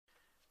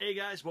Hey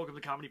guys, welcome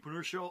to the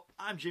Comedypreneur Show.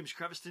 I'm James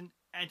Creviston,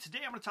 and today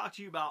I'm going to talk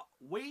to you about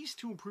ways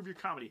to improve your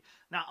comedy.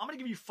 Now, I'm going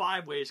to give you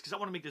 5 ways because I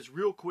want to make this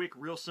real quick,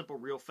 real simple,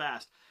 real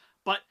fast.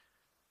 But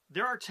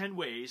there are 10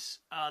 ways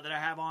that I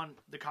have on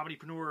the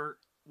Comedypreneur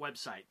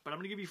website. But I'm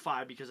going to give you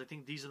 5 because I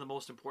think these are the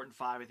most important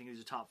 5. I think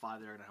these are top 5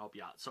 that are going to help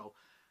you out. So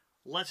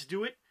let's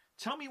do it.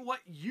 Tell me what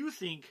you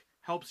think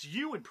helps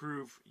you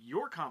improve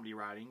your comedy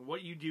writing,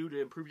 what you do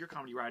to improve your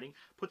comedy writing.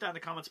 Put that in the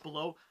comments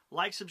below.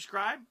 Like,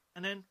 subscribe,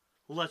 and then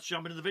let's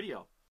jump into the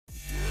video.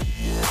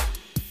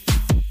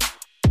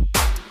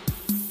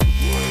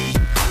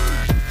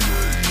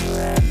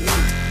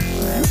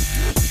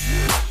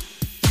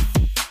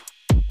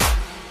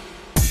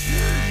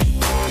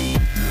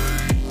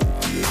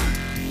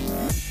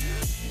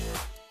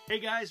 Hey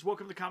guys,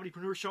 welcome to the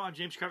Comedypreneur Show. I'm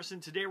James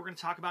Creviston. Today we're going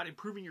to talk about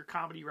improving your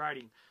comedy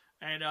writing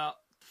and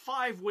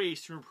 5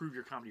 ways to improve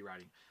your comedy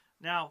writing.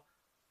 Now,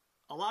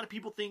 a lot of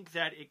people think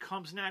that it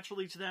comes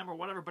naturally to them or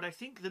whatever, but I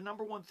think the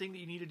number one thing that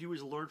you need to do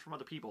is learn from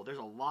other people. There's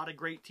a lot of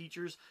great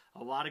teachers,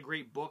 a lot of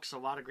great books, a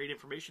lot of great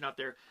information out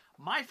there.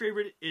 My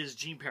favorite is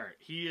Gene Parrott.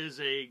 He is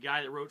a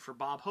guy that wrote for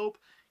Bob Hope.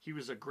 He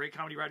was a great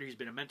comedy writer. He's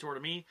been a mentor to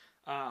me.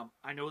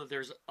 I know that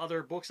there's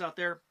other books out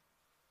there.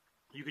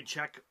 You can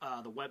check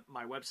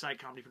my website,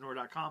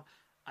 comedypreneur.com.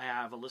 I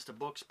have a list of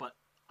books, but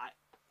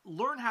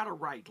learn how to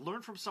write.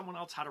 Learn from someone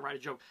else how to write a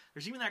joke.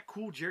 There's even that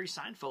cool Jerry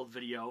Seinfeld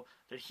video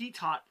that he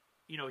taught.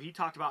 You know, he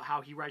talked about how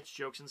he writes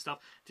jokes and stuff,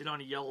 did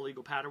on a yellow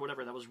legal pad or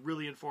whatever. That was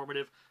really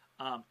informative,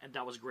 and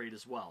that was great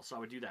as well. So I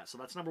would do that. So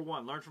that's number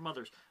 1, learn from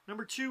others.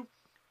 Number 2,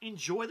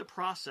 enjoy the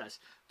process.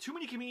 Too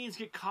many comedians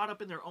get caught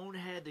up in their own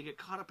head. They get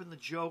caught up in the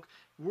joke,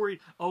 worried,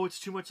 oh, it's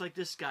too much like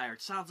this guy, or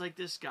it sounds like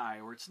this guy,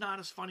 or it's not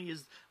as funny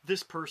as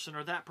this person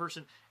or that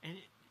person. And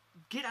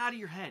get out of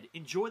your head.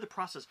 Enjoy the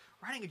process.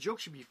 Writing a joke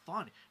should be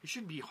fun. It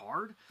shouldn't be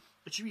hard.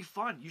 It should be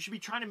fun. You should be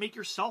trying to make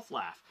yourself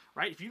laugh,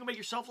 right? If you can make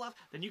yourself laugh,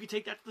 then you can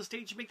take that to the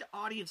stage and make the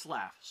audience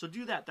laugh. So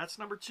do that. That's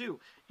number 2.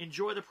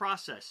 Enjoy the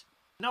process.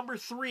 Number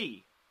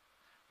 3,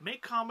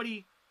 make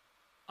comedy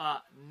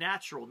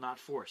natural, not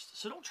forced.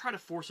 So don't try to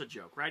force a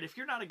joke, right? If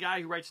you're not a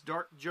guy who writes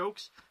dark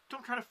jokes,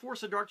 don't try to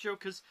force a dark joke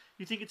because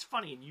you think it's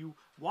funny and you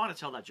want to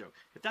tell that joke.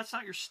 If that's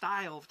not your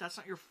style, if that's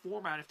not your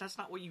format, if that's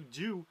not what you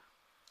do,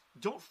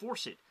 don't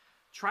force it.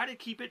 Try to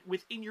keep it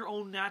within your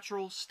own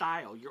natural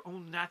style, your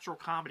own natural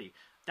comedy.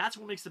 That's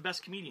what makes the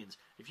best comedians.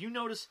 If you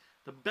notice,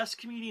 the best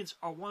comedians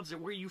are ones that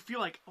where you feel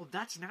like, oh,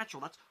 that's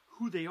natural. That's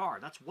who they are.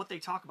 That's what they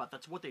talk about.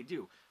 That's what they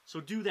do.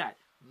 So do that.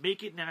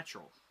 Make it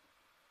natural.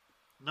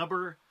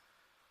 Number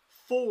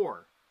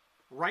 4,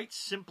 write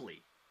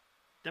simply.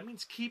 That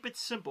means keep it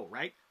simple,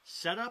 right?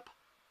 Setup,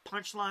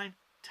 punchline,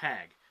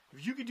 tag.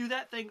 If you can do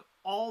that thing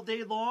all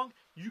day long,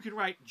 you can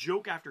write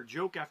joke after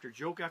joke after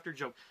joke after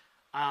joke.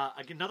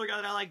 Another guy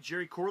that I like,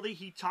 Jerry Corley,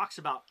 he talks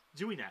about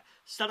doing that.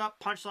 Set up,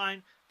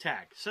 punchline,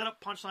 tag. Set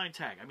up, punchline,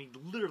 tag. I mean,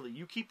 literally,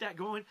 you keep that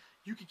going,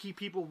 you can keep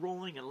people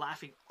rolling and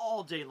laughing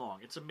all day long.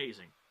 It's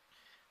amazing.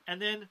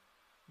 And then,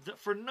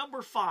 for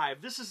number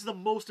 5, this is the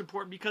most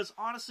important because,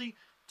 honestly,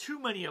 too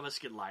many of us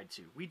get lied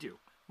to. We do.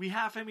 We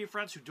have family and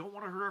friends who don't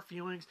want to hurt our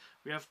feelings.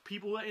 We have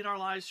people in our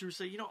lives who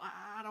say, you know,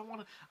 I don't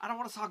want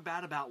to talk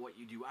bad about what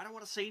you do. I don't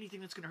want to say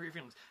anything that's going to hurt your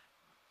feelings.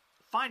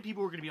 Find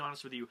people who are going to be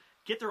honest with you.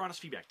 Get their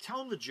honest feedback. Tell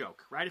them the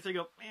joke, right? If they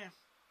go,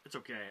 it's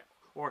okay.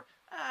 Or,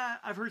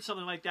 I've heard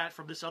something like that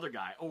from this other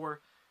guy.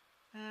 Or,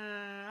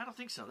 I don't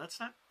think so.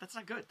 That's not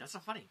good. That's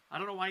not funny. I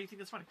don't know why you think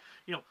that's funny.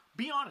 You know,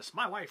 be honest.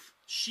 My wife,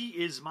 she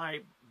is my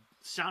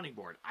sounding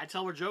board. I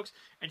tell her jokes,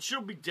 and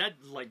she'll be dead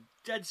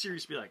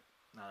serious, be like,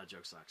 no, that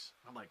joke sucks.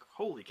 I'm like,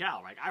 holy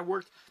cow. Like, I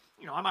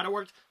might have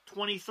worked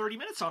 20, 30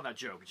 minutes on that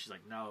joke. And she's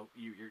like, no,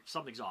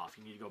 something's off.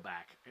 You need to go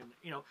back.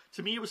 And,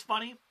 to me, it was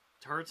funny.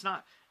 To her, it's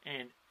not.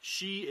 And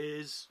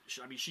she's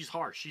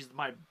harsh. She's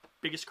my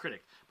biggest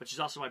critic, but she's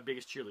also my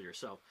biggest cheerleader.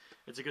 So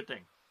it's a good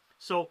thing.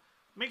 So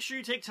make sure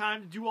you take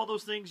time to do all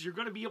those things. You're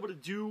going to be able to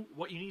do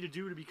what you need to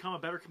do to become a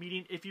better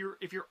comedian if you're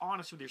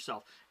honest with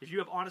yourself. If you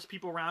have honest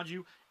people around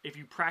you, if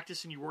you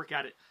practice and you work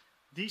at it.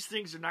 These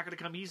things are not going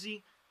to come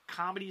easy.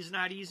 Comedy is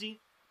not easy,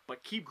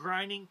 but keep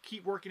grinding,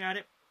 keep working at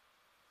it.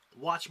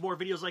 Watch more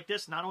videos like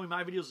this. Not only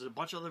my videos, there's a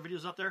bunch of other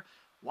videos out there.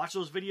 Watch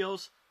those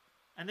videos.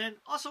 And then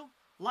also,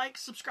 like,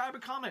 subscribe,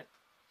 and comment.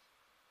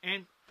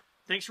 And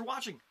thanks for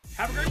watching.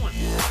 Have a great one.